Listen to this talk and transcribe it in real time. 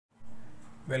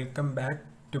Welcome back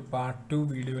to part 2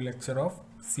 video lecture of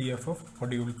CFF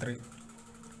module 3.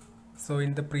 So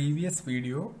in the previous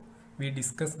video we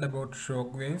discussed about shock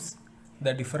waves,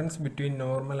 the difference between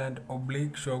normal and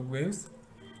oblique shock waves,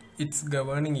 its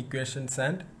governing equations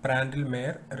and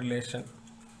Prandtl-Meyer relation.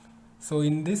 So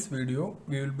in this video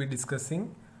we will be discussing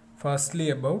firstly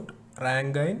about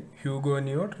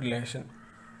Rankine-Huguenot relation.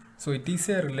 So it is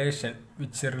a relation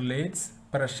which relates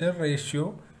pressure ratio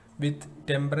with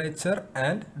temperature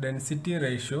and density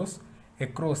ratios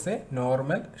across a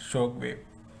normal shock wave.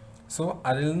 So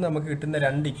അതിൽ നിന്ന് നമുക്ക് കിട്ടുന്ന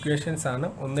രണ്ട് equations ആണ്,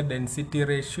 ഒന്ന് density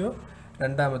ratio,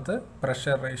 രണ്ടാമത്തെ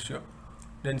pressure ratio.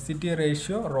 Density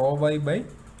ratio rho Y by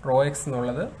rho X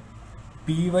എന്നുള്ളത്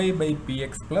P Y by P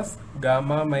X plus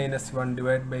gamma minus 1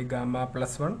 divide by gamma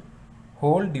plus 1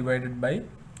 whole divided by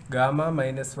gamma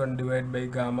minus 1 divide by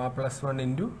gamma plus 1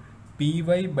 into P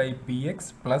Y by P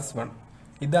X plus 1.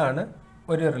 ഇതാണ്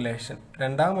ഒരു relation.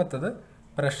 രണ്ടാമത്തത്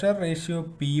pressure ratio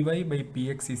P Y by P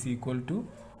X is equal to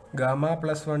gamma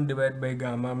plus 1 divide by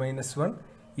gamma minus 1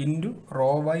 into rho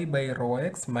Y by rho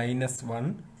X minus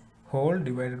 1 whole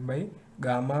divided by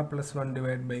gamma plus 1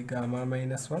 divide by gamma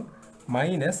minus 1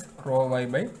 minus rho Y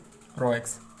by rho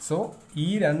X. So ഈ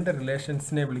രണ്ട്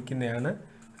റിലേഷൻസിനെ വിളിക്കുന്നതാണ്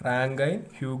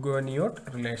റാങ്കൈൻ-ഹ്യൂഗോനിയോട്ട്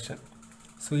relation.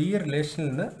 So ഈ റിലേഷനിൽ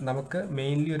നിന്ന് നമുക്ക്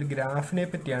mainly ഒരു ഗ്രാഫിനെ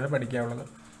പറ്റിയാണ് പഠിക്കാനുള്ളത്.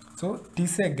 So it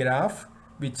is a graph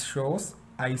which shows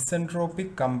isentropic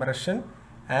compression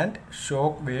and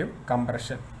shock wave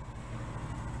compression.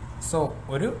 So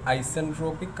ഒരു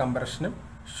ഐസെൻട്രോപിക് കംപ്രഷനും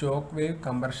ഷോക്ക് വേവ്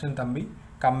കംപ്രഷൻ തമ്മിൽ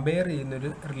കമ്പയർ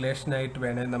ചെയ്യുന്നൊരു റിലേഷനായിട്ട്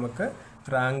വേണേൽ നമുക്ക്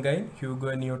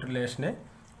റാങ്കൈൻ-ഹ്യൂഗോനിയോട്ട് റിലേഷനെ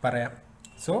പറയാം.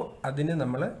 സോ അതിന്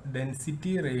നമ്മൾ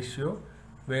density ratio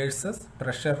versus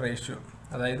pressure ratio,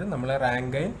 അതായത് നമ്മൾ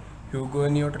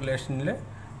റാങ്കൈൻ-ഹ്യൂഗോനിയോട്ട് റിലേഷനിൽ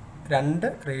രണ്ട്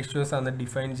റേഷ്യോസ് ആണ്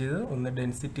ഡിഫൈൻ ചെയ്തത്, ഒന്ന്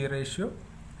ഡെൻസിറ്റി റേഷ്യോ,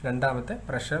 രണ്ടാമത്തെ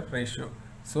പ്രഷർ റേഷ്യോ.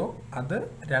 സോ അത്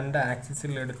രണ്ട്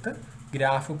ആക്സിസിലെടുത്ത്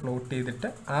ഗ്രാഫ് പ്ലോട്ട് ചെയ്തിട്ട്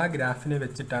ആ ഗ്രാഫിനെ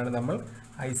വെച്ചിട്ടാണ് നമ്മൾ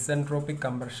isentropic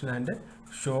compression and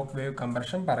shock wave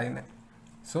compression പറയുന്നത്.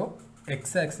 So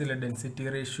X ആക്സിസിലെ density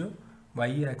ratio,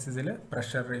 Y ആക്സിസിൽ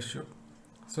പ്രഷർ റേഷ്യോ.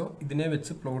 സോ ഇതിനെ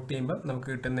വെച്ച് പ്ലോട്ട് ചെയ്യുമ്പോൾ നമുക്ക്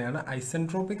കിട്ടുന്നതാണ്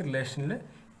ഐസെൻട്രോപിക് റിലേഷനിൽ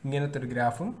ഇങ്ങനത്തെ ഒരു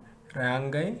ഗ്രാഫും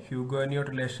റാങ്കൈൻ-ഹ്യൂഗോനിയോട്ട്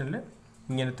റിലേഷനിൽ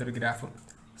ഇങ്ങനത്തെ ഒരു ഗ്രാഫും.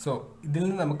 സോ ഇതിൽ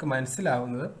നിന്ന് നമുക്ക്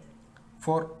മനസ്സിലാവുന്നത്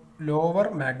ഫോർ ലോവർ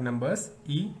മാഗ് നമ്പേഴ്സ്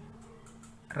ഈ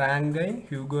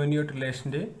റാങ്കൈൻ-ഹ്യൂഗോനിയോട്ട്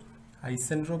റിലേഷൻ്റെ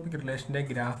ഐസെൻട്രോപിക് റിലേഷൻ്റെ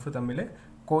ഗ്രാഫ് തമ്മിൽ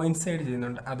കോയിൻസൈഡ്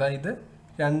ചെയ്യുന്നുണ്ട്, അതായത്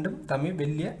രണ്ടും തമ്മിൽ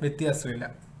വലിയ വ്യത്യാസമില്ല.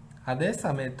 അതേ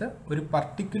സമയത്ത് ഒരു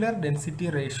പർട്ടിക്കുലർ ഡെൻസിറ്റി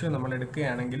റേഷ്യോ നമ്മൾ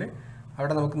എടുക്കുകയാണെങ്കിൽ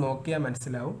അവിടെ നമുക്ക് നോക്കിയാൽ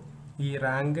മനസ്സിലാവും ഈ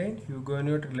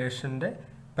റാങ്കൈൻ-ഹ്യൂഗോനിയോട്ട് റിലേഷൻ്റെ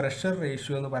പ്രഷർ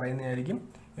റേഷ്യോ എന്ന് പറയുന്നതായിരിക്കും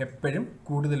എപ്പോഴും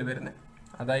കൂടുതൽ വരുന്നത്.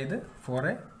 അതായത് four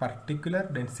A particular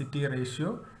density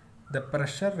ratio the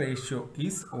pressure ratio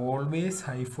is always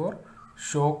high four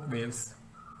shock waves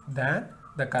than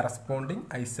the corresponding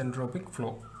isentropic flow.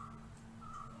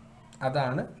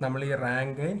 അതാണ് നമ്മൾ ഈ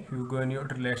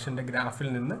റാങ്കൈൻ-ഹ്യൂഗോനിയോട്ട് റിലേഷൻ്റെ ഗ്രാഫിൽ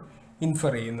നിന്ന്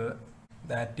ഇൻഫർ ചെയ്യുന്നത്.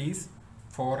 That is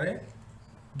four A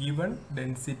given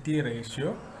density ratio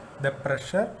the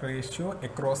pressure ratio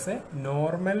across a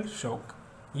normal shock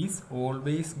is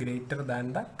always greater than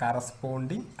the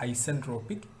corresponding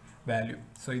isentropic value.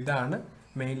 So ഇതാണ്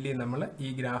mainly നമ്മൾ ഈ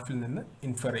ഗ്രാഫിൽ നിന്ന്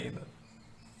ഇൻഫർ ചെയ്യുന്നത്.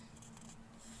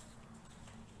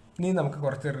 ഇനി നമുക്ക്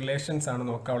കുറച്ച് റിലേഷൻസ് ആണ്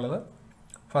നോക്കാനുള്ളത്.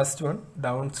 First one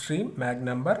down stream മാഗ്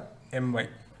number M Y.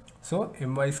 So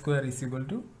M Y square is equal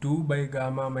to 2 by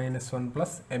gamma minus 1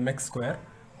 plus M X square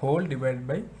whole divide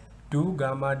by 2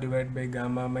 gamma divided by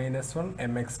gamma minus 1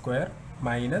 mx square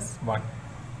minus 1.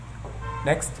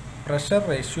 Next, pressure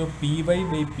ratio py by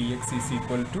px is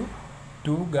equal to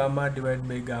 2 gamma divided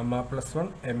by gamma plus 1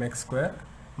 mx square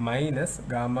minus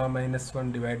gamma minus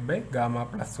 1 divided by gamma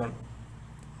plus 1.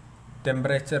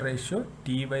 Temperature ratio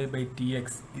ty by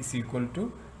tx is equal to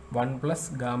 1 plus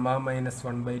gamma minus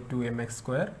 1 by 2 mx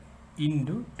square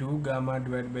into 2 gamma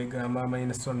divided by gamma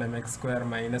minus 1 mx square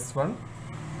minus 1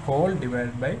 whole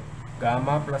divided by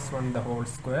gamma plus 1 the whole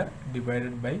square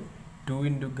divided by 2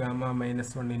 into gamma minus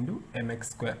 1 into mx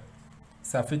square.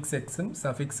 Suffix എക്സും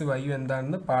suffix വൈയും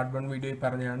എന്താണെന്ന് part 1 വീഡിയോയിൽ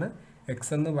പറഞ്ഞാണ്.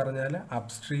 X എന്ന് പറഞ്ഞാൽ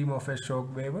up stream of A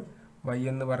shock wave, Y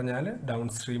എന്ന് പറഞ്ഞാൽ down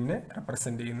സ്ട്രീമിനെ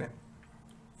represent ചെയ്യുന്നത്.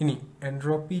 ഇനി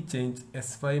entropy change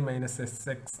S Y minus S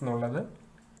X എന്നുള്ളത്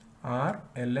R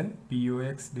L N P O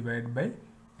X divide by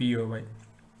P O Y.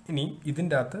 ഇനി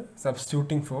ഇതിൻ്റെ അകത്ത്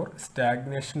substituting four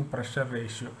stagnation pressure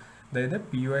ratio, അതായത്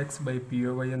P O X by P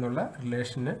O Y എന്നുള്ള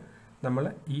റിലേഷന് നമ്മൾ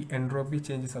ഈ എൻട്രോപ്പി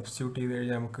ചേഞ്ച് സബ്സ്റ്റിറ്റ്യൂട്ട് ചെയ്ത്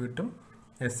കഴിഞ്ഞാൽ നമുക്ക് കിട്ടും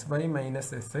S Y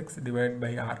minus S X divide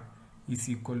by R is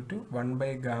equal to 1 by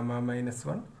gamma minus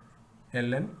 1 L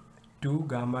N 2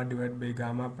 gamma divide by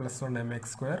gamma plus 1 M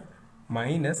X square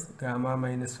minus gamma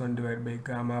minus 1 divided by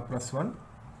gamma plus 1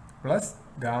 plus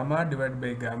gamma divided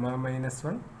by gamma minus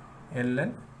 1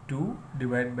 ln 2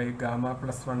 divided by gamma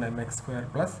plus 1 mx square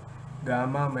plus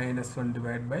gamma minus 1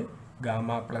 divided by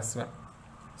gamma plus 1.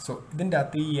 So ഇതിൻ്റെ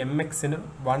അകത്ത് ഈ mxന്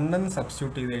 1 എന്ന്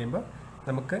substitute ചെയ്ത് കഴിയുമ്പോൾ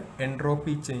നമുക്ക്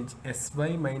entropy change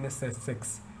sy minus sx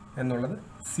എന്നുള്ളത്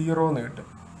 0 എന്ന് കിട്ടും.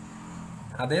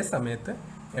 അതേ സമയത്ത്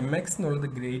mx എന്നുള്ളത്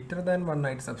ഗ്രേറ്റർ ദാൻ 1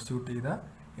 ആയിട്ട് സബ്സ്റ്റിറ്റ്യൂട്ട് ചെയ്താൽ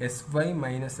sy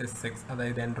മൈനസ് sx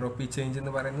അതായത് എൻട്രോപ്പി ചേഞ്ച്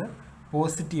എന്ന് പറയുന്നത്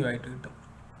പോസിറ്റീവ് ആയിട്ട് കിട്ടും.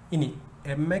 ഇനി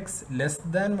mx ലെസ്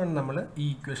ദാൻ 1 നമ്മൾ ഈ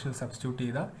ഇക്വേഷനിൽ സബ്സ്റ്റിറ്റ്യൂട്ട്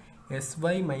ചെയ്താൽ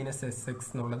sy മൈനസ് sx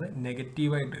എന്നുള്ളത്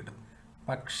നെഗറ്റീവായിട്ട് കിട്ടും.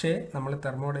 പക്ഷേ നമ്മൾ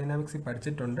തെർമോഡൈനാമിക്സിൽ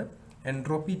പഠിച്ചിട്ടുണ്ട്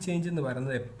എൻട്രോപ്പി ചേഞ്ച് എന്ന്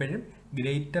പറയുന്നത് എപ്പോഴും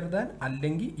ഗ്രേറ്റർ ദാൻ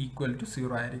അല്ലെങ്കിൽ ഈക്വൽ ടു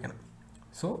 0 ആയിരിക്കണം.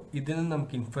 സോ ഇതിൽ നിന്ന്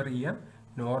നമുക്ക് ഇൻഫർ ചെയ്യാം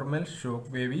normal shock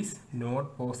wave is not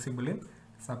possible in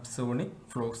subsonic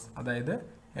flows. അതായത്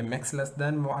mx ലെസ്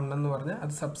ദാൻ 1 എന്ന് പറഞ്ഞാൽ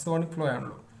അത് സബ്സോണിക് ഫ്ലോ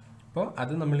ആണല്ലോ. അപ്പോൾ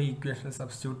അത് നമ്മൾ ഈ ഇക്വേഷനിൽ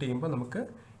സബ്സ്റ്റിറ്റ്യൂട്ട് ചെയ്യുമ്പോൾ നമുക്ക്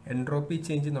എൻട്രോപ്പി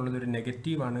ചേഞ്ച് എന്നുള്ളതൊരു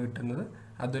നെഗറ്റീവാണ് കിട്ടുന്നത്.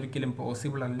 അതൊരിക്കലും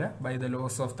പോസിബിൾ അല്ല by the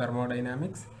loss of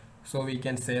thermodynamics. So we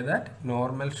can say that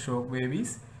normal shock wave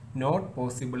is not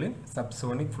possible in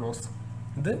subsonic flows.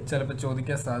 ഇത് ചിലപ്പോൾ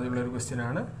ചോദിക്കാൻ സാധ്യതയുള്ള ഒരു ക്വസ്റ്റ്യൻ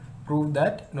ആണ്. Prove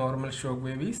that normal shock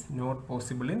wave is not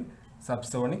possible in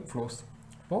subsonic flows.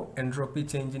 അപ്പോൾ entropy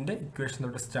ചേഞ്ചിൻ്റെ equation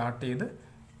തൊട്ട് start ചെയ്ത്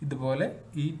ഇതുപോലെ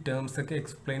ഈ ടേംസ് ഒക്കെ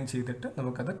എക്സ്പ്ലെയിൻ ചെയ്തിട്ട്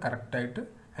നമുക്കത് കറക്റ്റായിട്ട്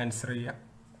ആൻസർ ചെയ്യാം.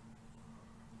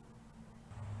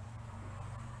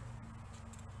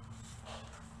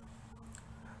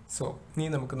 സോ ഇനി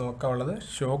നമുക്ക് നോക്കാനുള്ളത്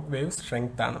ഷോക്ക് വേവ്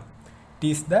സ്ട്രെങ്ത് ആണ്. It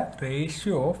is the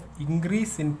ratio of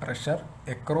increase in pressure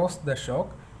across the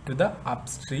shock to the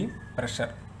upstream pressure.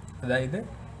 അതായത്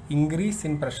ഇൻക്രീസ്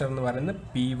ഇൻ പ്രഷർ എന്ന് പറയുന്നത്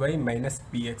py minus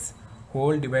px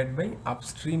whole divide by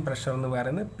upstream pressure എന്ന്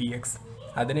പറയുന്നത് px.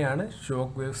 അതിനെയാണ്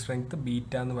shock wave strength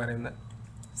beta എന്ന് പറയുന്നത്.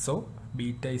 So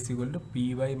beta is equal to py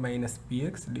minus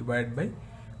px divide by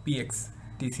px.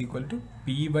 It is equal to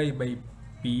py by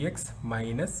px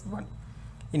minus 1.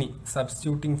 ഇനി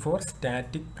substituting four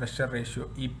static pressure ratio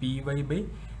ഈ py by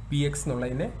px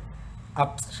എന്നുള്ളതിനെ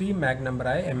upstream മാഗ്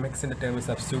നമ്പറായ mxൻ്റെ ടേമിൽ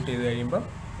substitute ചെയ്ത് കഴിയുമ്പോൾ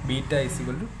beta is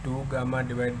equal to 2 gamma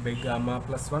divide by gamma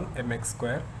plus 1 mx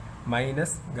square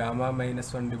minus gamma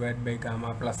minus 1 divide by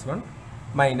gamma plus 1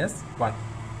 minus 1.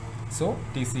 So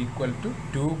it is equal to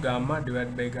 2 gamma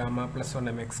divide by gamma plus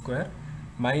 1 mx square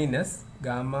minus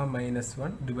gamma minus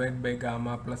 1 divide by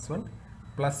gamma plus 1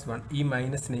 plus 1. ഈ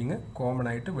മൈനസിനെ ഇങ്ങ് common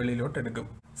ആയിട്ട് വെളിയിലോട്ട് എടുക്കും.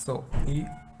 So ഈ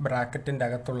ബ്രാക്കറ്റിൻ്റെ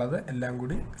അകത്തുള്ളത് എല്ലാം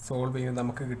കൂടി solve ചെയ്യുമ്പോൾ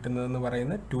നമുക്ക് കിട്ടുന്നതെന്ന്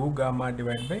പറയുന്നത് 2 gamma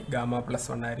divide by gamma plus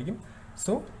 1 ആയിരിക്കും.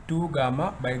 So 2 gamma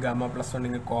by gamma plus 1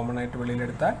 ഇങ്ങ് കോമൺ ആയിട്ട്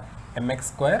വെളിയിലെടുത്താൽ mx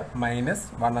സ്ക്വയർ മൈനസ്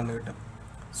 1 എന്ന് കിട്ടും.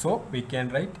 So we can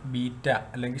write beta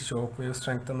അല്ലെങ്കിൽ ഷോക്ക് വേവ്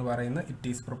സ്ട്രെങ്ത് എന്ന് പറയുന്നത് it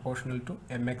is proportional to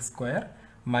mx square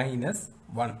minus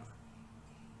 1.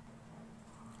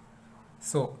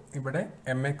 So ഇവിടെ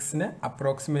mxനെ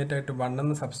അപ്രോക്സിമേറ്റ് ആയിട്ട് 1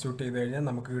 എന്ന് സബ്സ്റ്റിറ്റ്യൂട്ട് ചെയ്ത് കഴിഞ്ഞാൽ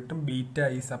നമുക്ക് കിട്ടും beta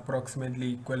is approximately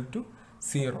equal to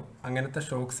 0. അങ്ങനത്തെ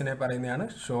ഷോക്സിനെ പറയുന്നതാണ്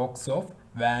ഷോക്സ് ഓഫ്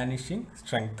വാനിഷിംഗ്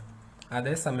സ്ട്രെങ്ത്.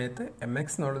 അതേ സമയത്ത് mx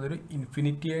എന്നുള്ളതൊരു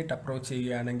ഇൻഫിനിറ്റി ആയിട്ട് അപ്രോച്ച്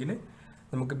ചെയ്യുകയാണെങ്കിൽ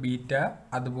നമുക്ക് ബീറ്റ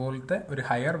അതുപോലത്തെ ഒരു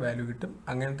ഹയർ വാല്യൂ കിട്ടും.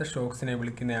 അങ്ങനത്തെ ഷോക്സിനെ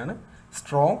വിളിക്കുന്നതാണ്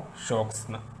സ്ട്രോങ് ഷോക്സ്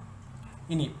എന്ന്.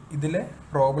 ഇനി ഇതിലെ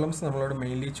പ്രോബ്ലംസ് നമ്മളോട്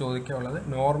മെയിൻലി ചോദിക്കാനുള്ളത്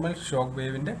നോർമൽ ഷോക്ക്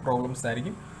വേവിൻ്റെ പ്രോബ്ലംസ്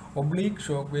ആയിരിക്കും. ഒബ്ലീക്ക്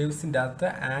ഷോക്ക് വേവ്സിൻ്റെ അകത്ത്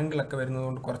ആംഗിളൊക്കെ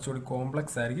വരുന്നതുകൊണ്ട് കുറച്ചുകൂടി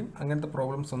കോംപ്ലക്സ് ആയിരിക്കും. അങ്ങനത്തെ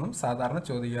പ്രോബ്ലംസ് ഒന്നും സാധാരണ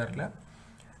ചോദിക്കാറില്ല.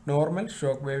 നോർമൽ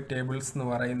ഷോക്ക് വേവ് ടേബിൾസ് എന്ന്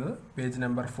പറയുന്നത് page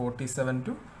number 47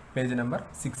 to page number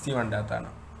 61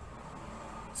 അകത്താണ്.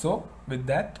 So with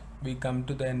that we come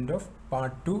to the end of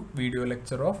part 2 video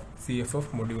lecture of CFF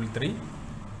module 3.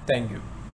 Thank you.